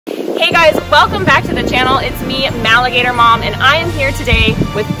Hey guys, welcome back to the channel. It's me, MaligatorMom, and I am here today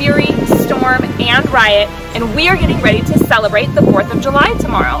with Fury, Storm, and Riot, and we are getting ready to celebrate the 4th of July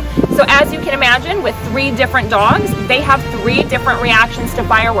tomorrow. So as you can imagine, with 3 different dogs, they have 3 different reactions to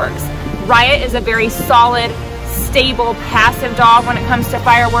fireworks. Riot is a very solid, stable, passive dog when it comes to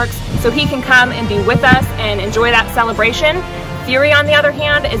fireworks, so he can come and be with us and enjoy that celebration. Fury, on the other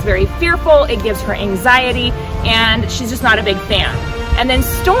hand, is very fearful. It gives her anxiety, and she's just not a big fan. And then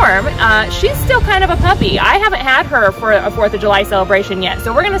Storm, she's still kind of a puppy. I haven't had her for a 4th of July celebration yet,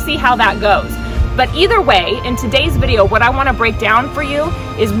 so we're gonna see how that goes. But either way, in today's video, what I wanna break down for you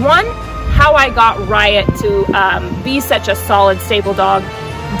is 1, how I got Riot to be such a solid, stable dog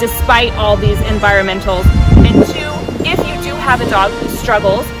despite all these environmentals. And 2, if you do have a dog who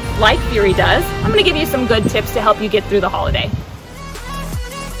struggles like Fury does, I'm gonna give you some good tips to help you get through the holiday.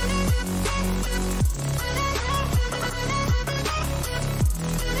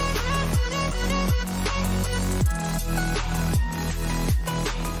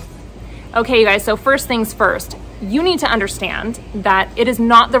 Okay, you guys, so first things first, you need to understand that it is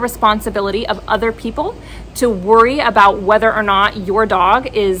not the responsibility of other people to worry about whether or not your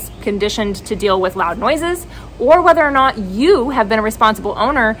dog is conditioned to deal with loud noises, or whether or not you have been a responsible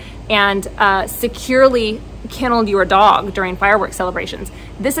owner and securely kenneled your dog during fireworks celebrations.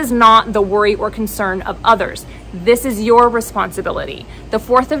 This is not the worry or concern of others. This is your responsibility. The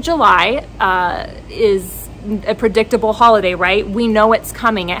 4th of July is a predictable holiday, right? We know it's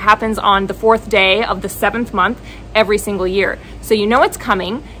coming. It happens on the 4th day of the 7th month every single year. So you know it's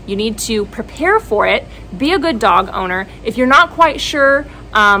coming. You need to prepare for it. Be a good dog owner. If you're not quite sure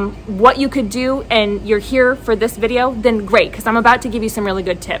what you could do and you're here for this video, then great, because I'm about to give you some really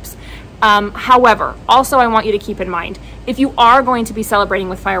good tips. However, also I want you to keep in mind, if you are going to be celebrating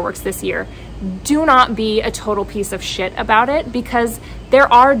with fireworks this year, do not be a total piece of shit about it, because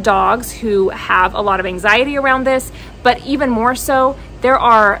there are dogs who have a lot of anxiety around this, but even more so, there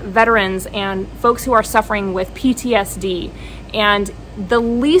are veterans and folks who are suffering with PTSD. And the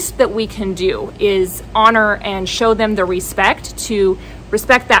least that we can do is honor and show them the respect to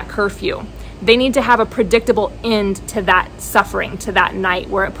respect that curfew. They need to have a predictable end to that suffering, to that night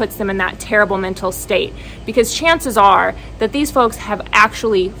where it puts them in that terrible mental state. Because chances are that these folks have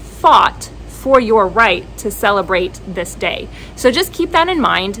actually fought for your right to celebrate this day. So just keep that in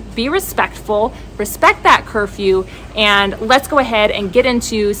mind, be respectful, respect that curfew, and let's go ahead and get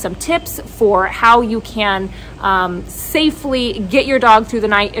into some tips for how you can safely get your dog through the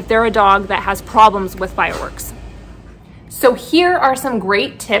night if they're a dog that has problems with fireworks. So here are some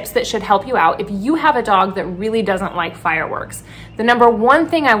great tips that should help you out if you have a dog that really doesn't like fireworks. The number 1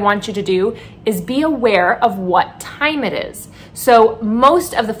 thing I want you to do is be aware of what time it is. So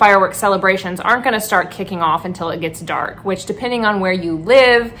most of the fireworks celebrations aren't going to start kicking off until it gets dark, which, depending on where you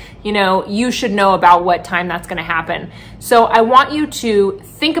live, you know, you should know about what time that's going to happen. So I want you to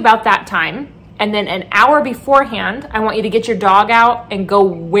think about that time, and then an hour beforehand, I want you to get your dog out and go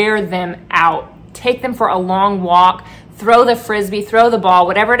wear them out. Take them for a long walk. Throw the frisbee, throw the ball,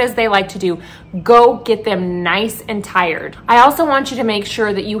 whatever it is they like to do, go get them nice and tired. I also want you to make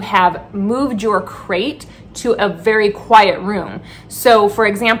sure that you have moved your crate to a very quiet room. So for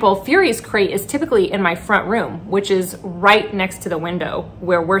example, Fury's crate is typically in my front room, which is right next to the window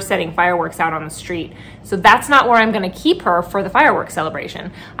where we're setting fireworks out on the street. So that's not where I'm gonna keep her for the fireworks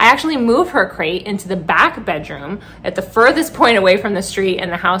celebration. I actually move her crate into the back bedroom at the furthest point away from the street in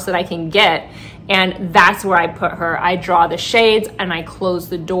the house that I can get. And that's where I put her. I draw the shades and I close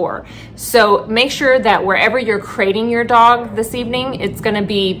the door. So make sure that wherever you're crating your dog this evening, it's gonna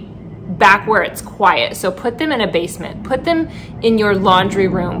be back where it's quiet. So put them in a basement, put them in your laundry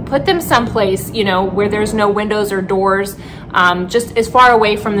room, put them someplace, you know, where there's no windows or doors, just as far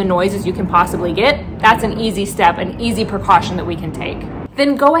away from the noise as you can possibly get. That's an easy step, an easy precaution that we can take.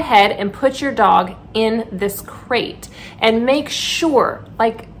 Then go ahead and put your dog in this crate and make sure,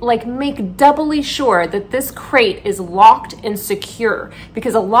 make doubly sure that this crate is locked and secure,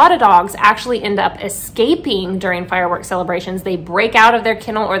 because a lot of dogs actually end up escaping during fireworks celebrations. They break out of their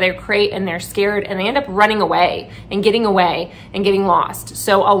kennel or their crate and they're scared and they end up running away and getting lost.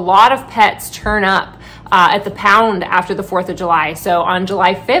 So a lot of pets turn up at the pound after the 4th of July. So on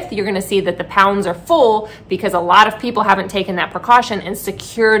July 5th, you're gonna see that the pounds are full because a lot of people haven't taken that precaution and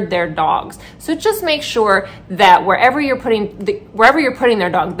secured their dogs. So just make sure that wherever you're putting their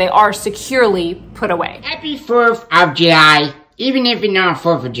dog, they are securely put away. Happy 4th of July, even if it's not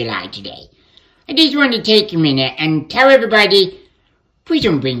 4th of July today. I just want to take a minute and tell everybody, please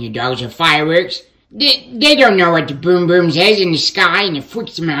don't bring your dogs to fireworks. They don't know what the boom boom says in the sky, and it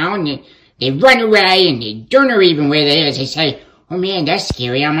freaks them out, and they run away, and they don't know even where they are. They say, oh man, that's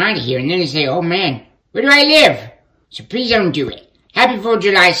scary, I'm out of here. And then they say, oh man, where do I live? So please don't do it. Happy 4th of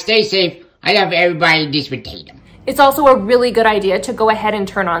July, stay safe. I love everybody, this would Tatum. It's also a really good idea to go ahead and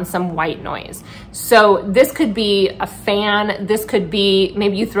turn on some white noise. So this could be a fan, this could be,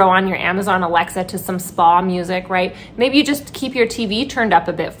 maybe you throw on your Amazon Alexa to some spa music, right? Maybe you just keep your TV turned up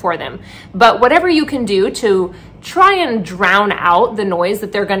a bit for them. But whatever you can do to try and drown out the noise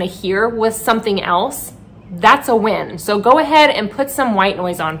that they're gonna hear with something else, that's a win. So go ahead and put some white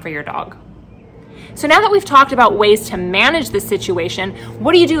noise on for your dog. So now that we've talked about ways to manage this situation,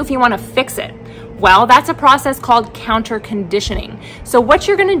 what do you do if you wanna fix it? Well, that's a process called counter conditioning. So what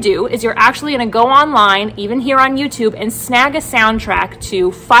you're gonna do is you're actually gonna go online, even here on YouTube, and snag a soundtrack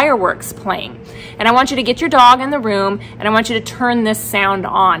to fireworks playing. And I want you to get your dog in the room and I want you to turn this sound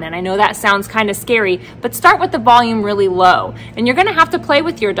on. And I know that sounds kind of scary, but start with the volume really low. And you're gonna have to play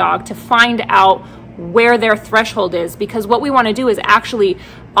with your dog to find out where their threshold is, because what we wanna do is actually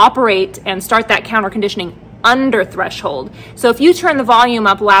operate and start that counter conditioning under threshold. So if you turn the volume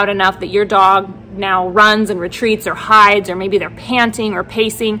up loud enough that your dog now runs and retreats or hides, or maybe they're panting or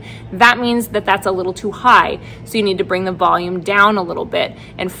pacing, that means that that's a little too high. So you need to bring the volume down a little bit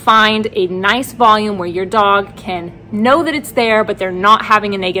and find a nice volume where your dog can know that it's there, but they're not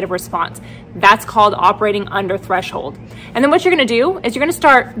having a negative response. That's called operating under threshold. And then what you're gonna do is you're gonna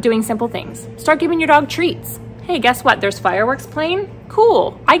start doing simple things. Start giving your dog treats. Hey, guess what? There's fireworks playing?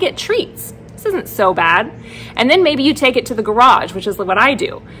 Cool, I get treats. This isn't so bad. And then maybe you take it to the garage, which is what I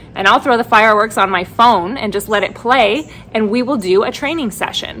do. And I'll throw the fireworks on my phone and just let it play, and we will do a training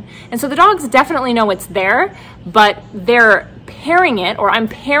session. And so the dogs definitely know it's there, but they're pairing it, or I'm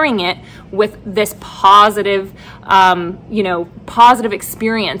pairing it with this positive, positive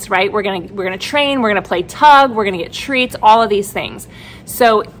experience, right? We're gonna train, we're gonna play tug, we're gonna get treats, all of these things.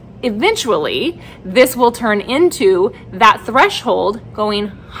 So eventually, this will turn into that threshold going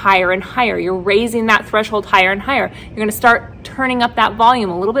higher and higher. You're raising that threshold higher and higher. You're gonna start turning up that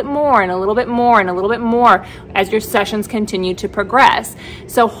volume a little bit more and a little bit more and a little bit more as your sessions continue to progress.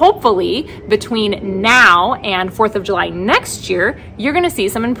 So hopefully, between now and 4th of July next year, you're gonna see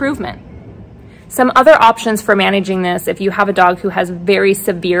some improvement. Some other options for managing this, if you have a dog who has very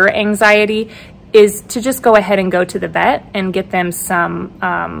severe anxiety, is to just go ahead and go to the vet and get them some,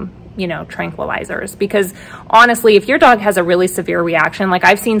 tranquilizers. Because honestly, if your dog has a really severe reaction, like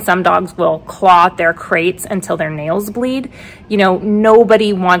I've seen some dogs will claw at their crates until their nails bleed.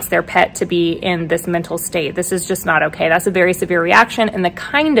 Nobody wants their pet to be in this mental state. This is just not okay. That's a very severe reaction. And the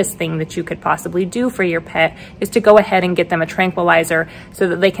kindest thing that you could possibly do for your pet is to go ahead and get them a tranquilizer so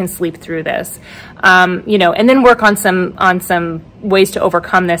that they can sleep through this. And then work on some ways to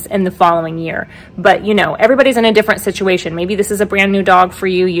overcome this in the following year. But everybody's in a different situation. Maybe this is a brand new dog for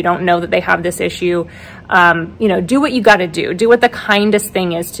you. You don't know that they have this issue. Do what you got to do. Do what the kindest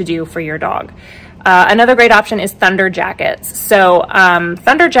thing is to do for your dog. Another great option is thunder jackets. So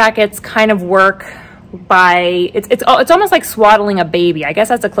thunder jackets kind of work by, it's almost like swaddling a baby. I guess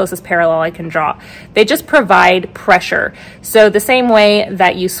that's the closest parallel I can draw. They just provide pressure. So the same way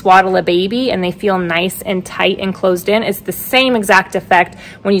that you swaddle a baby and they feel nice and tight and closed in, it's the same exact effect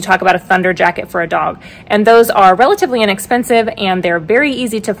when you talk about a thunder jacket for a dog. And those are relatively inexpensive and they're very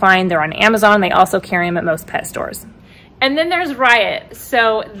easy to find. They're on Amazon. They also carry them at most pet stores. And then there's Riot.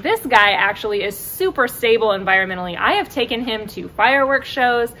 So this guy actually is super stable environmentally. I have taken him to fireworks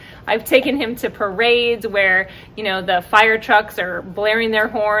shows. I've taken him to parades where, the fire trucks are blaring their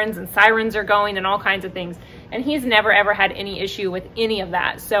horns and sirens are going and all kinds of things. And he's never ever had any issue with any of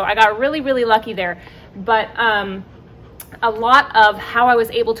that. So I got really, really lucky there. But a lot of how I was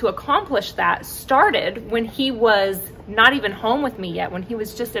able to accomplish that started when he was not even home with me yet, when he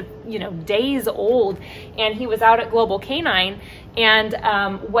was just days old, and he was out at Global Canine. And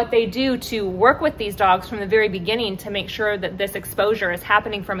what they do to work with these dogs from the very beginning to make sure that this exposure is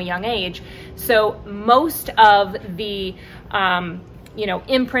happening from a young age. So most of the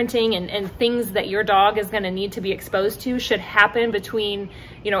imprinting and things that your dog is going to need to be exposed to should happen between,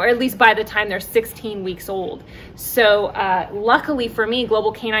 or at least by the time they're 16 weeks old. So luckily for me,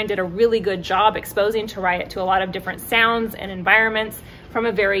 Global Canine did a really good job exposing to Riot to a lot of different sounds and environments from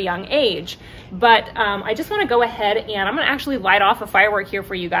a very young age. But I just want to go ahead and I'm going to actually light off a firework here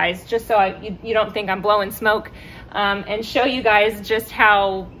for you guys, just so you don't think I'm blowing smoke, and show you guys just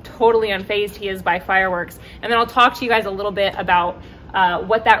how totally unfazed he is by fireworks. And then I'll talk to you guys a little bit about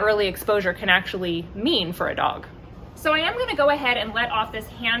what that early exposure can actually mean for a dog. So I am going to go ahead and let off this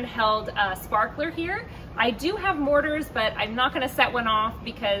handheld sparkler here. I do have mortars, but I'm not going to set one off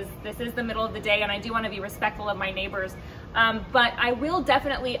because this is the middle of the day and I do want to be respectful of my neighbors. But I will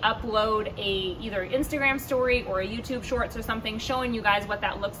definitely upload either Instagram story or a YouTube shorts or something showing you guys what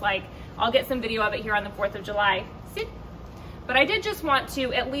that looks like. I'll get some video of it here on the 4th of July. Sit. But I did just want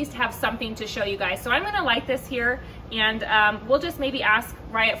to at least have something to show you guys. So I'm gonna light this here, and we'll just maybe ask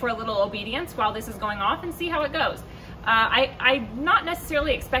Riot for a little obedience while this is going off and see how it goes. I'm not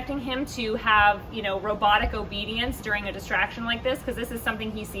necessarily expecting him to have, you know, robotic obedience during a distraction like this, because this is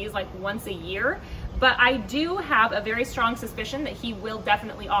something he sees like once a year. But I do have a very strong suspicion that he will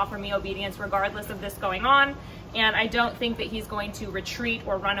definitely offer me obedience regardless of this going on. And I don't think that he's going to retreat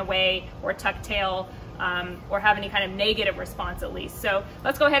or run away or tuck tail or have any kind of negative response, at least. So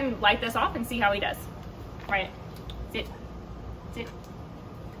let's go ahead and light this off and see how he does. Right, sit, sit.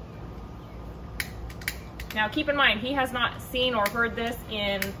 Now keep in mind, he has not seen or heard this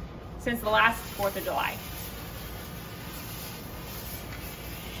since the last 4th of July.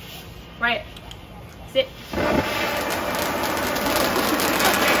 Right, sit.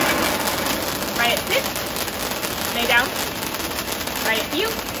 Right, sit. Lay down. Right, pew,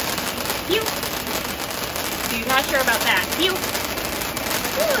 pew. So you're not sure about that. Pew.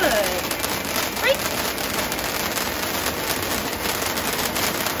 Good. Right.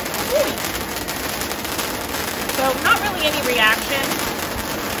 Ooh. So not really any reaction,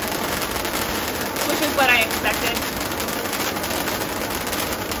 which is what I expected.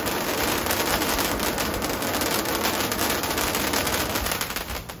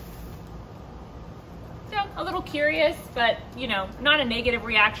 So a little curious, but you know, not a negative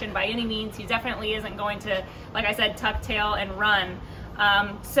reaction by any means. He definitely isn't going to, like I said, tuck tail and run.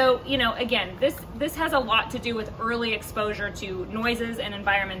 So, you know, again, this has a lot to do with early exposure to noises and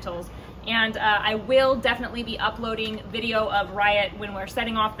environmentals. And I will definitely be uploading video of Riot when we're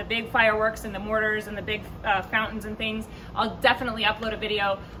setting off the big fireworks and the mortars and the big fountains and things. I'll definitely upload a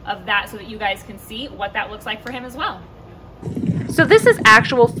video of that so that you guys can see what that looks like for him as well. So this is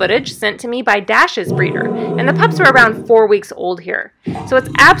actual footage sent to me by Dash's breeder, and the pups are around 4 weeks old here. So it's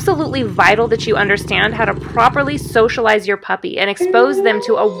absolutely vital that you understand how to properly socialize your puppy and expose them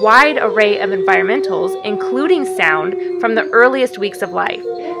to a wide array of environmentals, including sound, from the earliest weeks of life.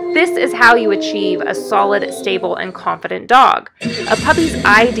 This is how you achieve a solid, stable, and confident dog. A puppy's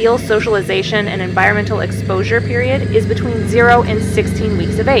ideal socialization and environmental exposure period is between 0 and 16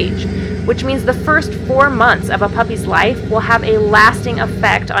 weeks of age, which means the first 4 months of a puppy's life will have a lasting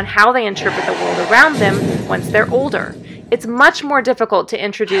effect on how they interpret the world around them once they're older. It's much more difficult to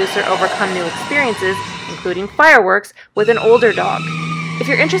introduce or overcome new experiences, including fireworks, with an older dog. If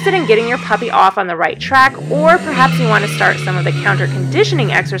you're interested in getting your puppy off on the right track, or perhaps you want to start some of the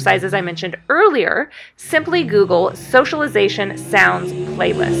counter-conditioning exercises I mentioned earlier, simply Google Socialization Sounds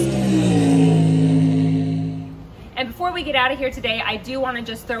Playlist. And before we get out of here today, I do want to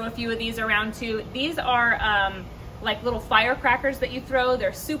just throw a few of these around too. These are like little firecrackers that you throw.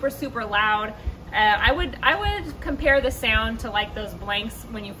 They're super, super loud. I would compare the sound to like those blanks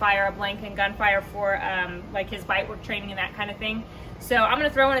when you fire a blank in gunfire for like his bite work training and that kind of thing. So I'm going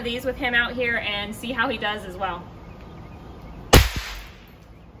to throw one of these with him out here and see how he does as well.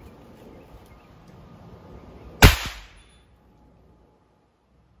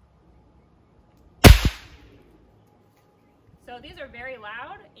 So these are very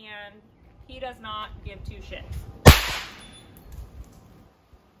loud, and he does not give two shits.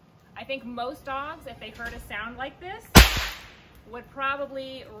 I think most dogs, if they heard a sound like this, would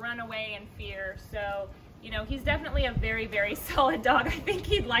probably run away in fear. So, you know, he's definitely a very, very solid dog. I think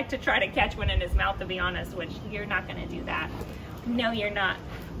he'd like to try to catch one in his mouth, to be honest, which you're not going to do that. No, you're not.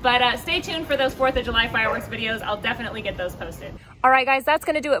 But stay tuned for those 4th of July fireworks videos. I'll definitely get those posted. All right, guys, that's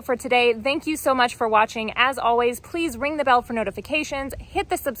going to do it for today. Thank you so much for watching. As always, please ring the bell for notifications, hit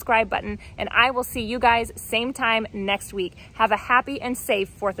the subscribe button, and I will see you guys same time next week. Have a happy and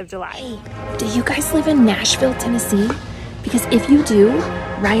safe 4th of July. Hey, do you guys live in Nashville, Tennessee? Because if you do,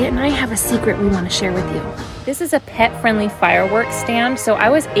 Riot and I have a secret we want to share with you. This is a pet-friendly fireworks stand, so I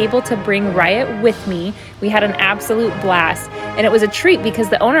was able to bring Riot with me. We had an absolute blast, and it was a treat because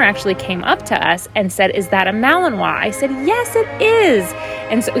the owner actually came up to us and said, "Is that a Malinois?" I said, "Yes, it is."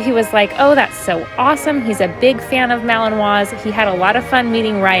 And so he was like, "Oh, that's so awesome." He's a big fan of Malinois. He had a lot of fun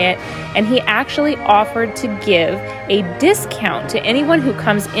meeting Riot, and he actually offered to give a discount to anyone who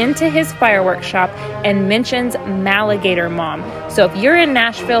comes into his fireworks shop and mentions MaligatorMom. So if you're in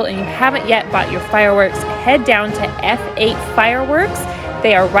Nashville and you haven't yet bought your fireworks, head down to F8 Fireworks.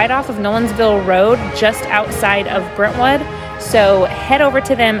 They are right off of Nolensville Road, just outside of Brentwood. So head over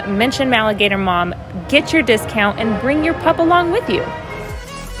to them, mention MaligatorMom, get your discount, and bring your pup along with you.